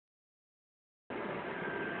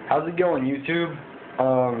How's it going, YouTube?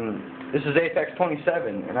 This is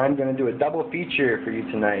Ep.1, and I'm going to do a double feature for you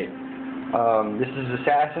tonight. This is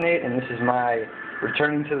Assassinate, and this is my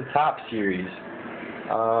Returning to the Top series.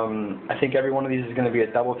 I think every one of these is going to be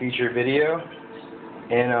a double feature video,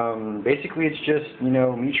 and basically it's just,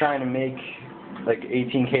 me trying to make like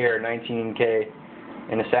 18K or 19K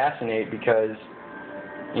in Assassinate because,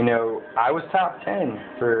 I was top 10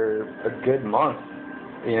 for a good month.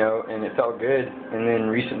 And it felt good. And then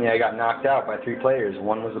recently I got knocked out by 3 players.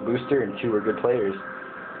 1 was a booster and 2 were good players.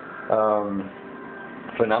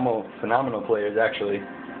 Phenomenal players, actually.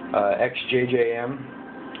 XJJM,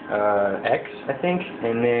 X, I think,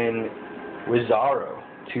 and then Wizarro.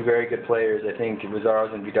 2 very good players. I think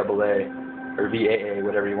Wizarro's in VAA, or VAA,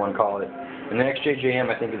 whatever you want to call it. And then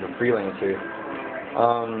XJJM, I think, is a freelancer.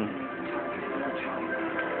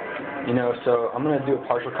 So I'm going to do a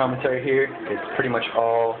partial commentary here. It's pretty much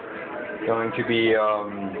all going to be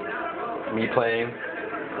me playing.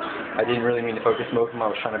 I didn't really mean to focus smoke him. I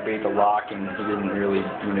was trying to bait the lock, and he didn't really,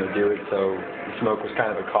 do it. So the smoke was kind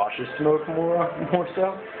of a cautious smoke more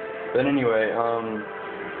so. But anyway,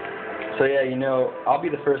 so yeah, I'll be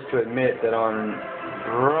the first to admit that on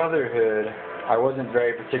Brotherhood, I wasn't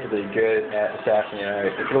very particularly good at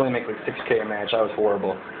Assassinate. I could only make like 6K a match. I was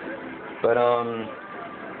horrible. But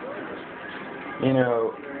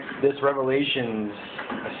this Revelations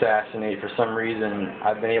Assassinate, for some reason,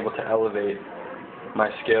 I've been able to elevate my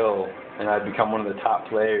skill, and I've become one of the top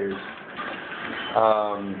players.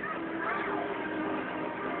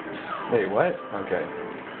 Wait, what? Okay.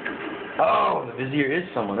 Oh, the Vizier is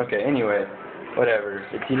someone. Okay, anyway, whatever.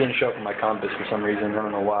 He didn't show up in my compass for some reason. I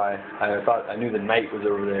don't know why. I knew the Knight was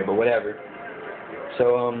over there, but whatever.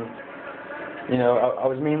 So, I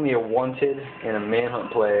was mainly a Wanted and a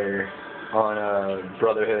Manhunt player on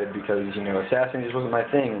Brotherhood because Assassin just wasn't my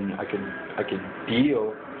thing, and I could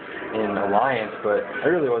deal in Alliance, but I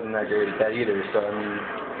really wasn't that great at that either. So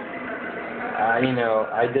I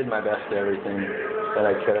did my best at everything that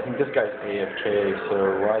I could. I think this guy's AFK,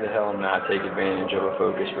 so why the hell not take advantage of a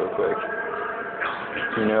focus real quick?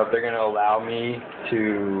 If they're gonna allow me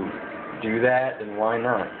to do that, then why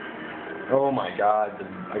not? Oh my God,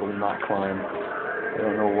 I will not climb. I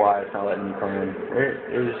don't know why it's not letting me climb. Where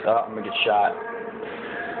is... Oh, I'm gonna get shot.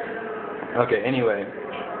 Okay, anyway.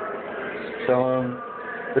 So,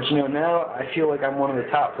 but now I feel like I'm one of the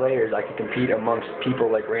top players. I can compete amongst people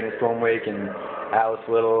like Raina Stormwake and Alice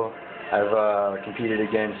Little. I've competed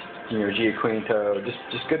against, Gia Quinto.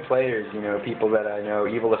 Just good players, people that I know.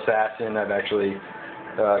 Evil Assassin, I've actually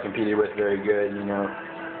competed with very good,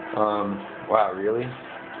 Wow, really?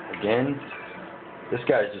 Again? This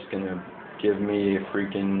guy's just gonna give me a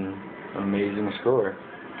freaking amazing score,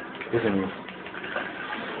 isn't he?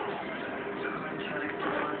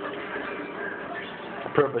 I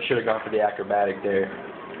probably should have gone for the acrobatic there.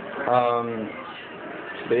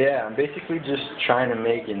 But yeah, I'm basically just trying to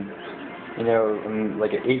make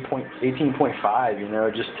like an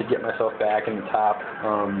 18.5, just to get myself back in the top.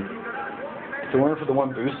 If it weren't for the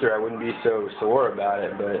 1 booster, I wouldn't be so sore about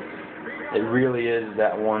it, but it really is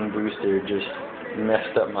that 1 booster just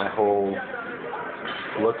messed up my whole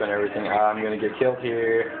look on everything. I'm gonna get killed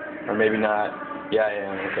here, or maybe not. Yeah, I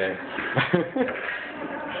am. Okay.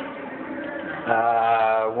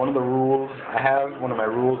 One of my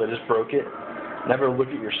rules, I just broke it. Never look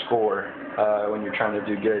at your score when you're trying to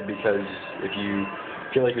do good, because if you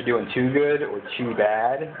feel like you're doing too good or too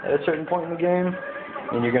bad at a certain point in the game,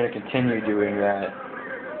 then you're going to continue doing that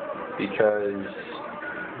because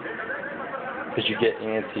you get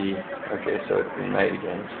antsy. Okay, so it's the Knight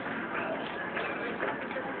again.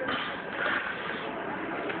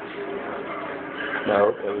 No,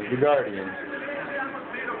 it was the Guardian.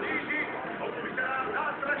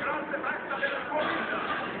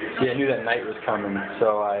 See, I knew that Knight was coming,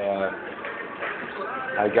 so I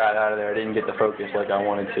got out of there. I didn't get the focus like I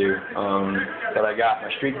wanted to. But I got my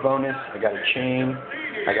streak bonus, I got a chain,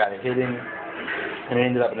 I got a hidden, and it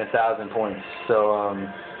ended up in 1,000 points. So,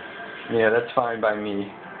 that's fine by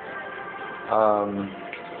me.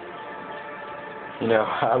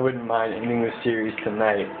 I wouldn't mind ending this series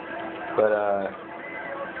tonight, but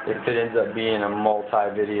if it ends up being a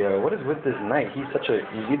multi-video, what is with this Knight? He's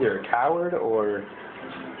either a coward or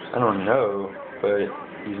I don't know, but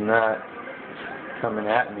he's not coming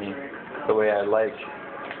at me the way I like.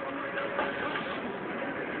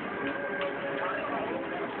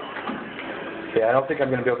 Yeah, I don't think I'm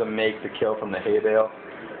going to be able to make the kill from the hay bale.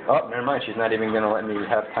 Oh, never mind, she's not even going to let me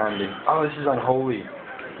have time to... Oh, this is unholy.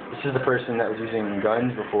 This is the person that was using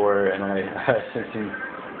guns before, and I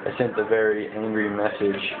sent a very angry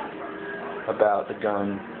message about the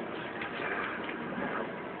gun.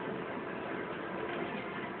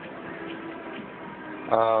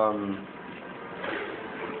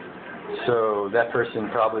 So that person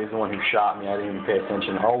probably is the one who shot me. I didn't even pay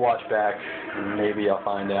attention. I'll watch back and maybe I'll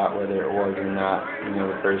find out whether it was or not,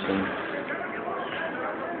 the person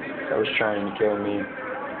that was trying to kill me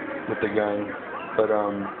with the gun. But,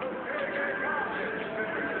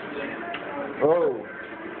 oh!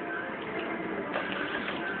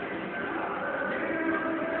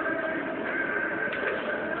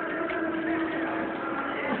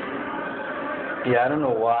 Yeah, I don't know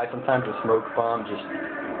why. Sometimes a smoke bomb just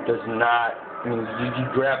does not. I mean, you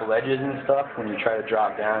grab ledges and stuff when you try to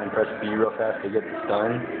drop down and press B real fast to get the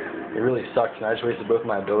stun. It really sucks, and I just wasted both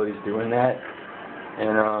my abilities doing that.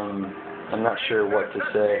 And I'm not sure what to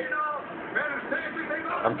say.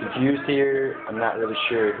 I'm confused here. I'm not really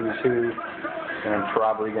sure who's who, and I'm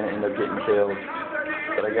probably gonna end up getting killed.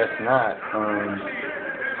 But I guess not.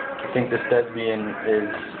 I think this lesbian is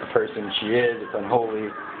the person she is. It's unholy.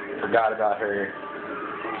 Forgot about her.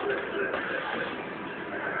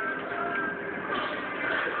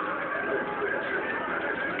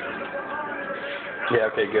 Yeah,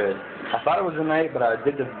 okay, good. I thought it was a knight, but I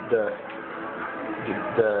did the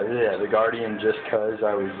guardian just cause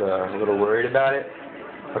I was a little worried about it.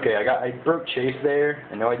 Okay, I broke chase there.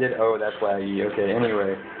 I know I did. Oh, that's laggy. Okay,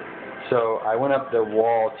 anyway. So I went up the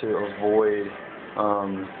wall to avoid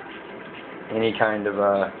any kind of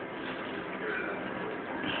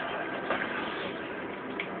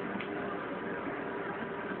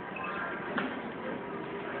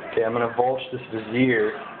Okay, I'm gonna vulture this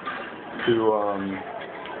vizier who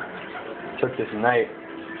took this knight.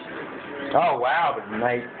 Oh wow, the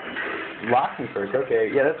knight locked me first. Okay,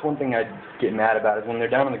 yeah, that's one thing I'd get mad about is when they're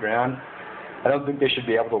down on the ground. I don't think they should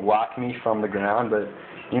be able to lock me from the ground, but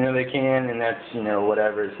they can, and that's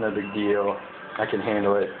whatever. It's no big deal. I can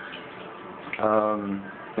handle it.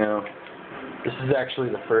 This is actually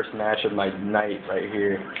the first match of my night right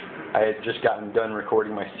here. I had just gotten done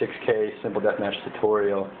recording my 6K Simple Deathmatch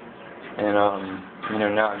tutorial, and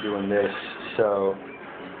now I'm doing this. So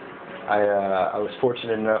I was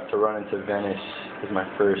fortunate enough to run into Venice as my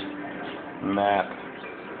first map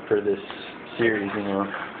for this series, and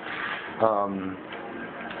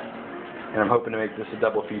I'm hoping to make this a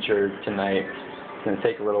double feature tonight. It's going to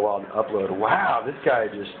take a little while to upload. Wow, this guy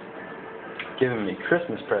just giving me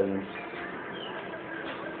Christmas presents.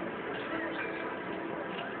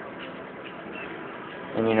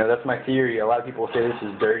 And that's my theory. A lot of people say this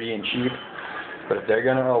is dirty and cheap, but if they're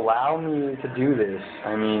gonna allow me to do this,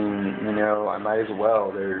 I mean, I might as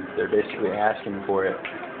well. They're basically asking for it.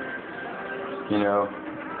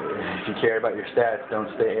 If you care about your stats, don't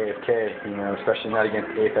stay AFK. Especially not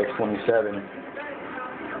against Ep.1.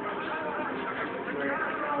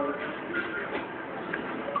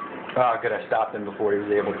 Oh, good. I stopped him before he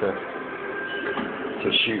was able to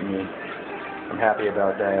shoot me. I'm happy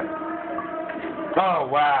about that. Oh,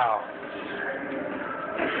 wow.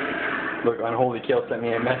 Look, Unholy Kill sent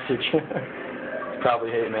me a message.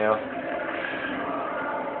 Probably hate mail.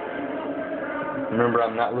 Remember,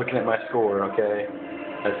 I'm not looking at my score, okay?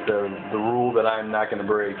 That's the rule that I'm not going to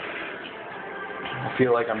break. I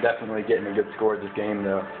feel like I'm definitely getting a good score at this game,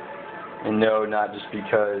 though. And no, not just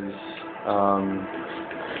because,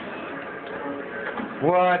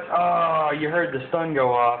 What? Oh, you heard the stun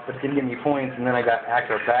go off, but it didn't give me points, and then I got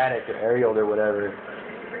acrobatic or aerial or whatever.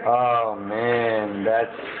 Oh man,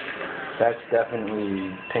 that's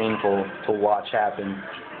definitely painful to watch happen.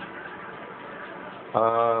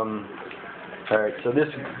 Alright, so this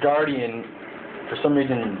guardian, for some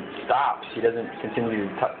reason, stops. He doesn't continue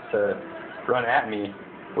to run at me,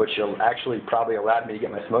 which actually probably allowed me to get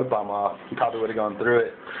my smoke bomb off. He probably would have gone through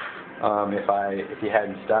it if he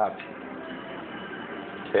hadn't stopped.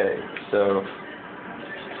 Okay, so,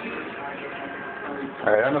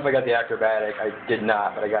 alright, I don't know if I got the acrobatic. I did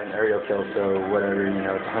not, but I got an aerial kill, so whatever,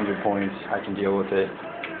 it's 100 points. I can deal with it.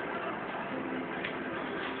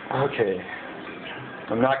 Okay,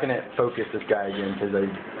 I'm not going to focus this guy again, because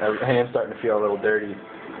I am starting to feel a little dirty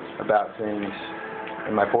about things.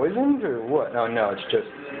 Am I poisoned, or what? Oh, no, it's just,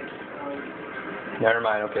 never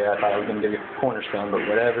mind. Okay, I thought I was going to get a cornerstone, but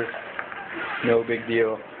whatever. No big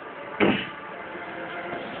deal.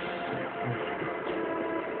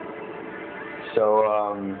 So,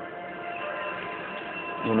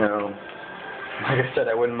 like I said,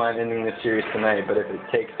 I wouldn't mind ending this series tonight, but if it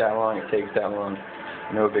takes that long, it takes that long.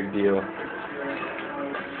 No big deal.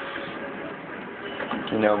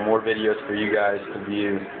 More videos for you guys to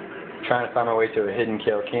view. Trying to find my way to a hidden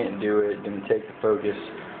kill, can't do it, didn't take the focus,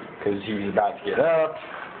 because he's about to get up.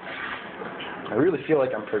 I really feel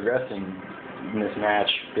like I'm progressing in this match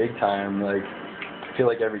big time. Like, I feel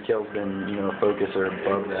like every kill's been, focus or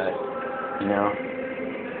above that.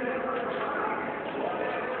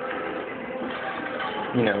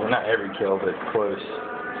 You know, not every kill, but close.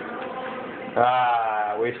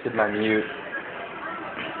 Ah, wasted my mute.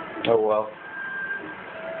 Oh well.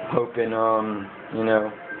 Hoping, you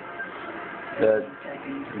know, that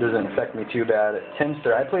doesn't affect me too bad.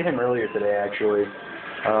 Timster, I played him earlier today, actually.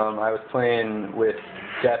 I was playing with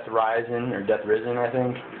Death Risen, or Death Risen, I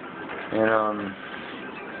think. And,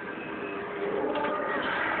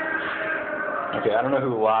 okay, I don't know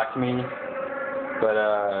who locked me, but,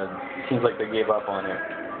 it seems like they gave up on it.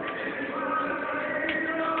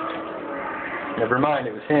 Never mind,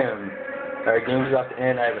 it was him. Alright, game's about to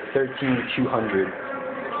end. I have a 13,200.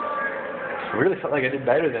 I really felt like I did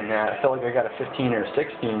better than that. I felt like I got a 15 or a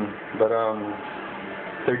 16, but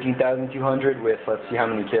 13,200 with, let's see how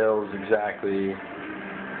many kills exactly.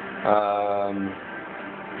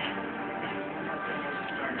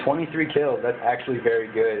 23 kills. That's actually very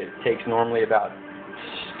good. It takes normally about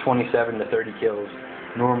 27 to 30 kills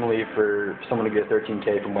normally for someone to get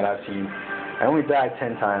 13K from what I've seen. I only died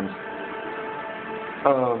 10 times.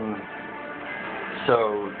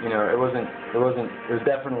 So, you know, it was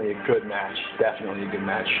definitely a good match. Definitely a good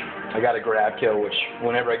match. I got a grab kill, which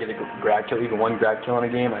whenever I get a grab kill, even one grab kill in a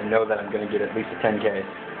game, I know that I'm going to get at least a 10K.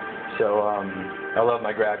 So, I love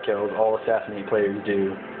my grab kills. All Assassinate players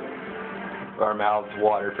do. Our mouths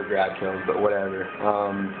water for grab kills, but whatever.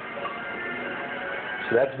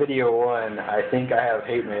 So that's video 1. I think I have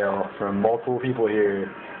hate mail from multiple people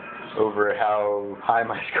here over how high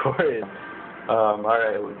my score is.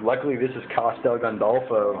 Alright, luckily this is Castel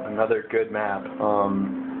Gandolfo, another good map.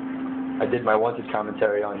 I did my Wanted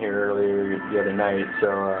commentary on here earlier the other night, so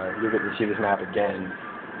you'll get to see this map again.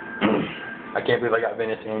 I can't believe I got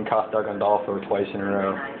Venice and Castel Gandolfo twice in a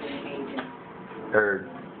row. Or,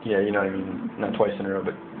 yeah, you know what I mean, not twice in a row,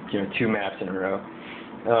 but, you know, 2 maps in a row.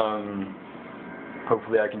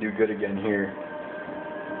 Hopefully I can do good again here.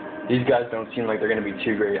 These guys don't seem like they're going to be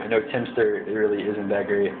too great. I know Timster really isn't that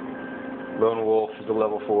great. Lone Wolf is a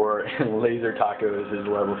level 4, and Laser Tacos is a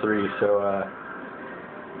level 3, so,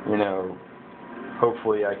 you know,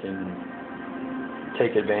 hopefully I can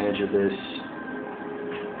take advantage of this.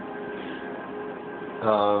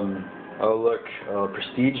 Oh look,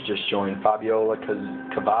 Prestige just joined, Fabiola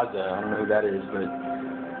Cavaza. I don't know who that is, but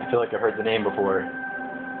I feel like I've heard the name before.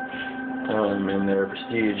 And they're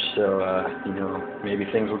Prestige, so, you know, maybe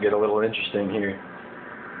things will get a little interesting here.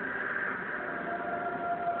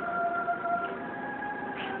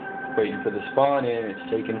 Waiting for the spawn in, it's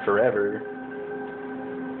taking forever.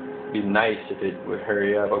 It'd be nice if it would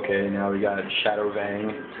hurry up. Okay, now we got Shadow Vang.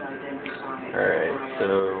 Alright,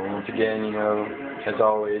 so once again, you know, as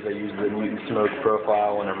always, I use the Mutant Smoke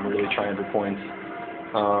profile when I'm really trying for points.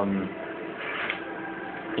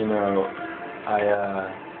 You know,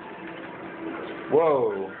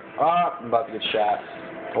 whoa! Ah, I'm about to get shot.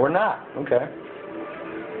 Or not, okay.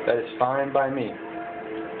 That is fine by me.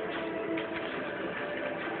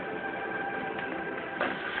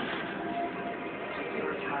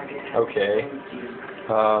 Okay.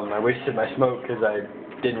 I wasted my smoke because I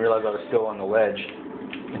didn't realize I was still on the ledge.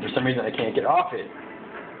 And for some reason I can't get off it.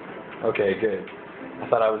 Okay, good. I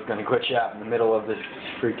thought I was going to glitch out in the middle of this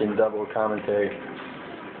freaking double commentary.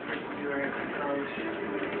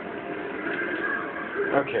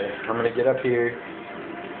 Okay, I'm going to get up here.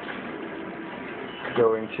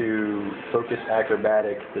 Going to focus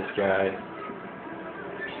acrobatic this guy.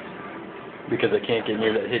 Because I can't get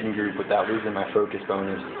near that hidden group without losing my focus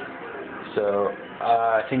bonus. So,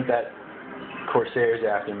 I think that Corsair's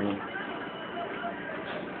after me.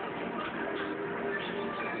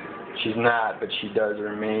 She's not, but she does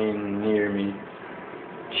remain near me.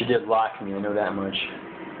 She did lock me, I know that much.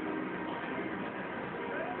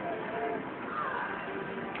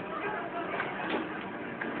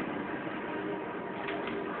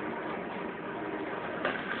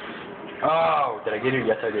 Oh, did I get her?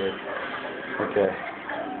 Yes, I did. Okay.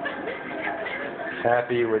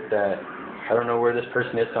 Happy with that. I don't know where this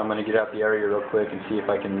person is, so I'm going to get out the area real quick and see if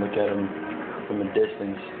I can look at them from a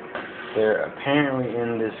distance. They're apparently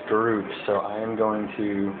in this group, so I am going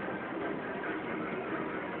to...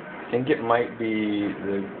 I think it might be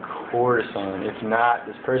the Coruscant. If not,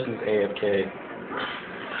 this person's AFK.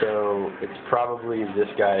 So it's probably this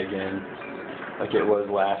guy again, like it was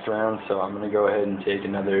last round, so I'm going to go ahead and take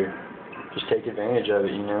another... Just take advantage of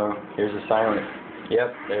it, you know. Here's a silent.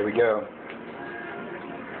 Yep, there we go.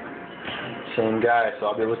 Same guy, so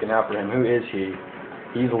I'll be looking out for him. Who is he?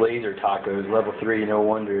 He's Laser Tacos, level 3, no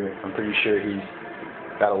wonder. I'm pretty sure he's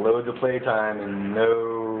got a loads of playtime and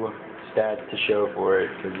no stats to show for it,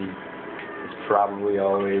 because he's probably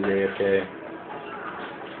always AFK.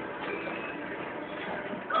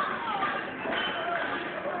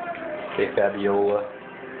 Okay, Fabiola.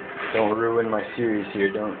 Don't ruin my series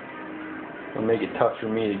here. Don't make it tough for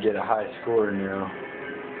me to get a high score now.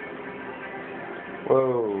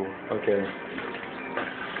 Whoa, okay.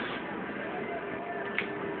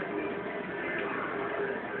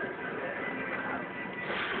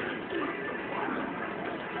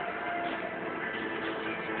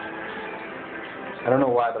 I don't know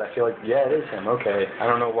why, but I feel like, yeah, it is him. Okay. I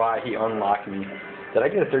don't know why he unlocked me. Did I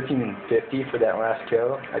get a 1350 for that last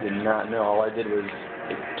kill? I did not know. All I did was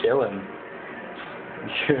kill him.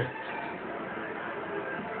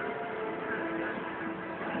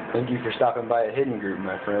 Thank you for stopping by a hidden group,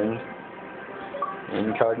 my friend.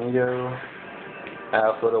 Incognito.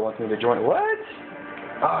 Alpha wants me to join. What?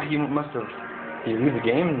 Oh, he must have. Did he leave the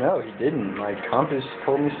game? No, he didn't. My compass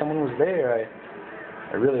told me someone was there.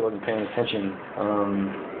 I really wasn't paying attention.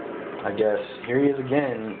 I guess. Here he is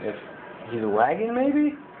again. If he's lagging,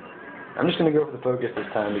 maybe? I'm just going to go for the focus this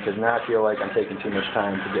time because now I feel like I'm taking too much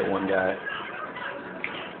time to get one guy.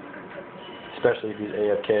 Especially if he's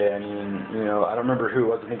AFK. I mean, you know, I don't remember who it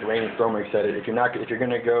was. I think Rainy Stormer said it. If you're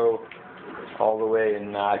going to go all the way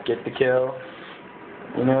and not get the kill,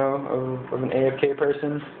 you know, of an AFK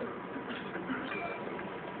person,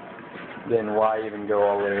 then why even go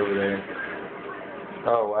all the way over there?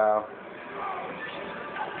 Oh, wow.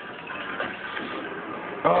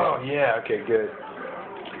 Oh, yeah, okay, good.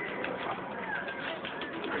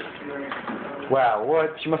 Wow, what?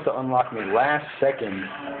 She must have unlocked me last second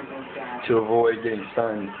to avoid getting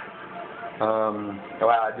stunned.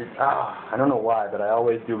 Wow, I don't know why, but I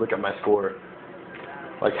always do look at my score,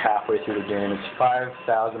 like halfway through the game. It's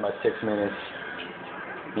 5,000 by 6 minutes.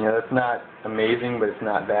 You know, that's not amazing, but it's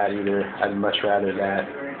not bad either. I'd much rather that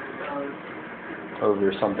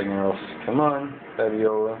over something else. Come on,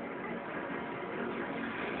 Fabiola.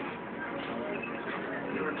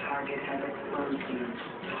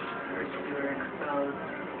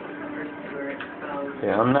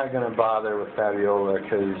 Yeah, I'm not going to bother with Fabiola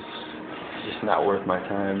because it's just not worth my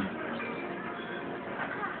time.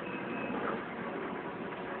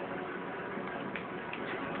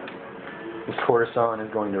 This Coruscant is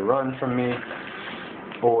going to run from me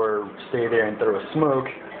or stay there and throw a smoke.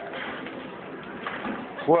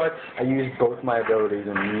 What? I used both my abilities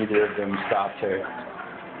and neither of them stopped her.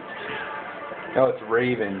 Oh, it's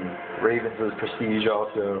Raven. Raven's is prestige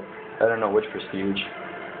also. I don't know which prestige.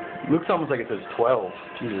 Looks almost like it says 12.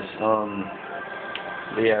 Jesus.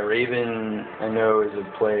 But yeah, Raven, I know, is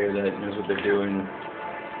a player that knows what they're doing.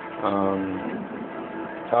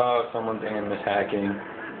 Oh, someone's animus hacking.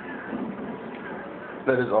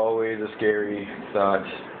 That is always a scary thought.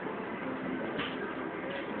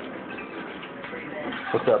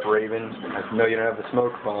 What's up, Raven? I know you don't have the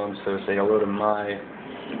smoke bomb, so say hello to my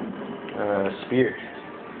spear.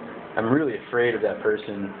 I'm really afraid of that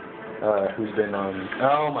person who's been on.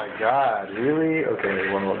 Oh my God, really? Okay,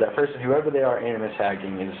 well, that person, whoever they are, animus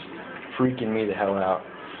hacking is freaking me the hell out.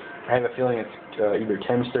 I have a feeling it's either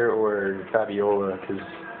Temster or Fabiola because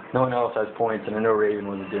no one else has points, and I know Raven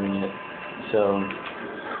wasn't doing it. So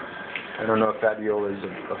I don't know if Fabiola is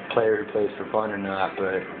a player who plays for fun or not,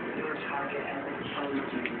 but.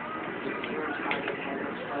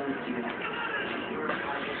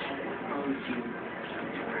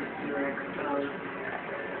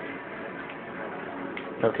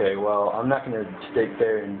 Okay, well, I'm not going to stick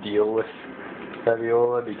there and deal with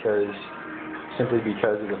Fabiola simply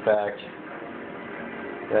because of the fact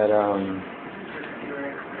that,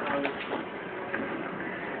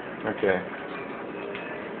 okay.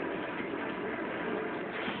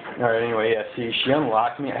 Alright, anyway, yeah, see, she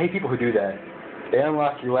unlocked me. I hate people who do that. They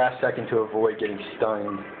unlock you last second to avoid getting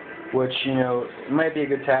stunned, which, you know, it might be a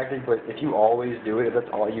good tactic, but if you always do it, if that's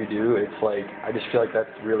all you do, it's like, I just feel like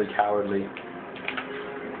that's really cowardly.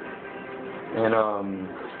 And,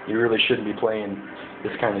 you really shouldn't be playing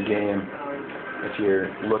this kind of game if you're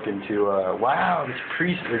looking to, wow, this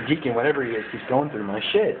priest or deacon, whatever he is, he's going through my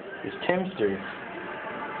shit. This Timster.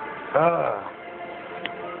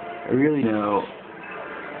 I really know.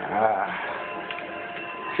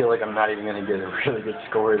 I feel like I'm not even going to get a really good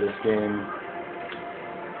score this game.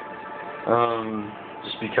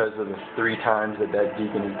 Just because of the 3 times that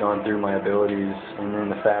deacon has gone through my abilities, and then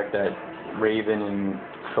the fact that Raven and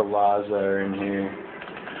Khalaza are in here.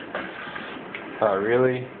 Oh,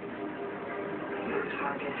 really?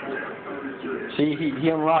 See, he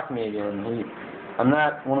unlocked me again. I'm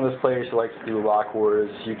not one of those players who likes to do lock wars.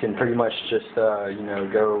 You can pretty much just, you know,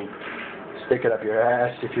 go stick it up your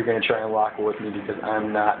ass if you're going to try and lock war with me, because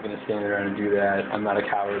I'm not going to stand around and do that. I'm not a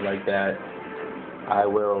coward like that. I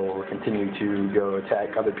will continue to go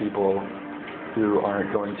attack other people who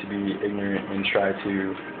aren't going to be ignorant and try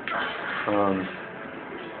to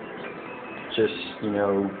just, you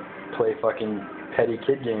know, play fucking petty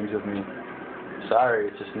kid games with me. Sorry,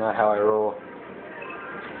 it's just not how I roll.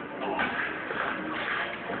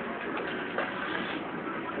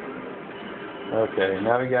 Okay,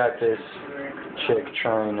 now we got this chick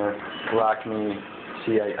trying to block me.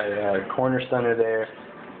 See, I corner stunner there.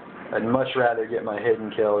 I'd much rather get my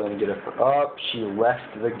hidden kill than get a... Oh, she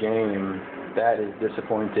left the game. That is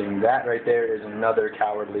disappointing. That right there is another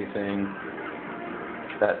cowardly thing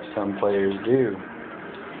that some players do.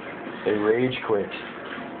 They rage quit.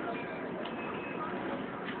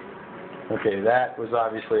 Okay, that was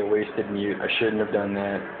obviously a wasted mute. I shouldn't have done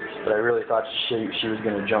that. But I really thought she was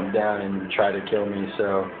going to jump down and try to kill me,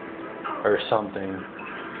 so... or something.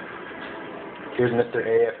 Here's Mr.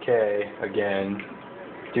 AFK again.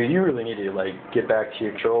 Dude, you really need to, like, get back to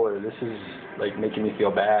your controller. This is, like, making me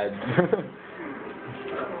feel bad.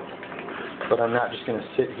 But I'm not just going to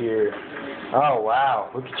sit here. Oh, wow.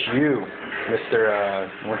 Look at you, Mr.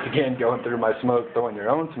 Once again, going through my smoke, throwing your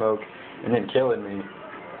own smoke, and then killing me.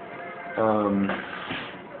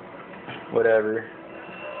 Whatever.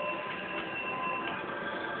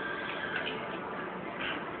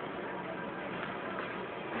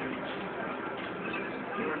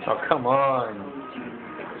 Oh, come on.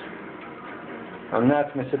 I'm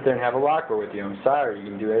not going to sit there and have a lock war with you. I'm sorry. You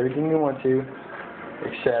can do everything you want to,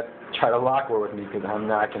 except try to lock war with me, because I'm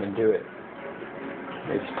not going to do it.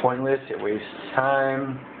 It's pointless. It wastes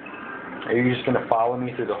time. Are you just going to follow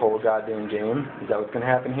me through the whole goddamn game? Is that what's going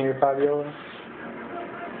to happen here, Fabiola?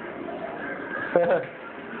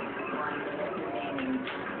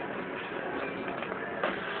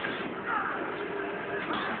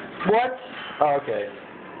 What? Oh, okay.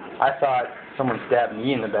 I thought someone stabbed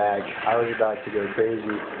me in the back. I was about to go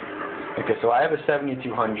crazy. Okay, so I have a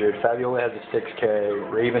 7200. Fabiola has a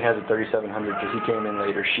 6K. Raven has a 3700 because he came in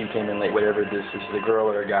late, or she came in late, whatever this is, a girl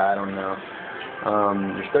or a guy, I don't know.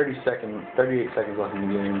 There's 38 seconds left in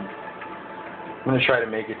the game. I'm going to try to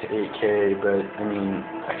make it to 8K, but, I mean,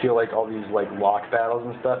 I feel like all these, like, lock battles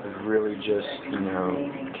and stuff have really just, you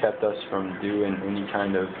know, kept us from doing any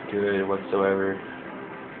kind of good whatsoever.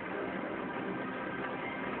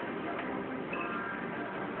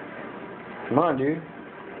 Come on, dude.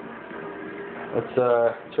 Let's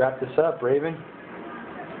wrap this up, Raven.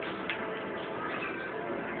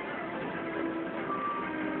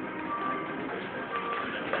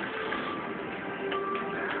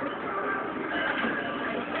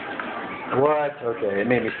 What? Okay, it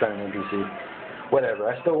made me stun an NPC. Whatever,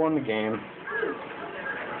 I still won the game.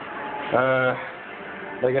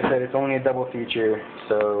 Like I said, it's only a double feature,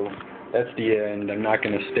 so that's the end. I'm not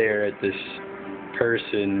going to stare at this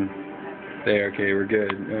person there. Okay, we're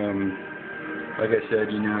good. Like I said,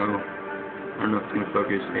 you know, I don't know if it's going to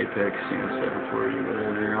focus, Apex, you know, 740,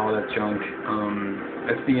 whatever, all that junk.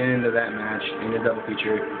 That's the end of that match, in the double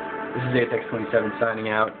feature. This is Ep.1 signing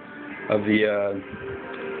out of the,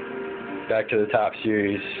 Back to the Top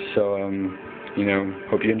series. So, you know,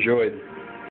 hope you enjoyed.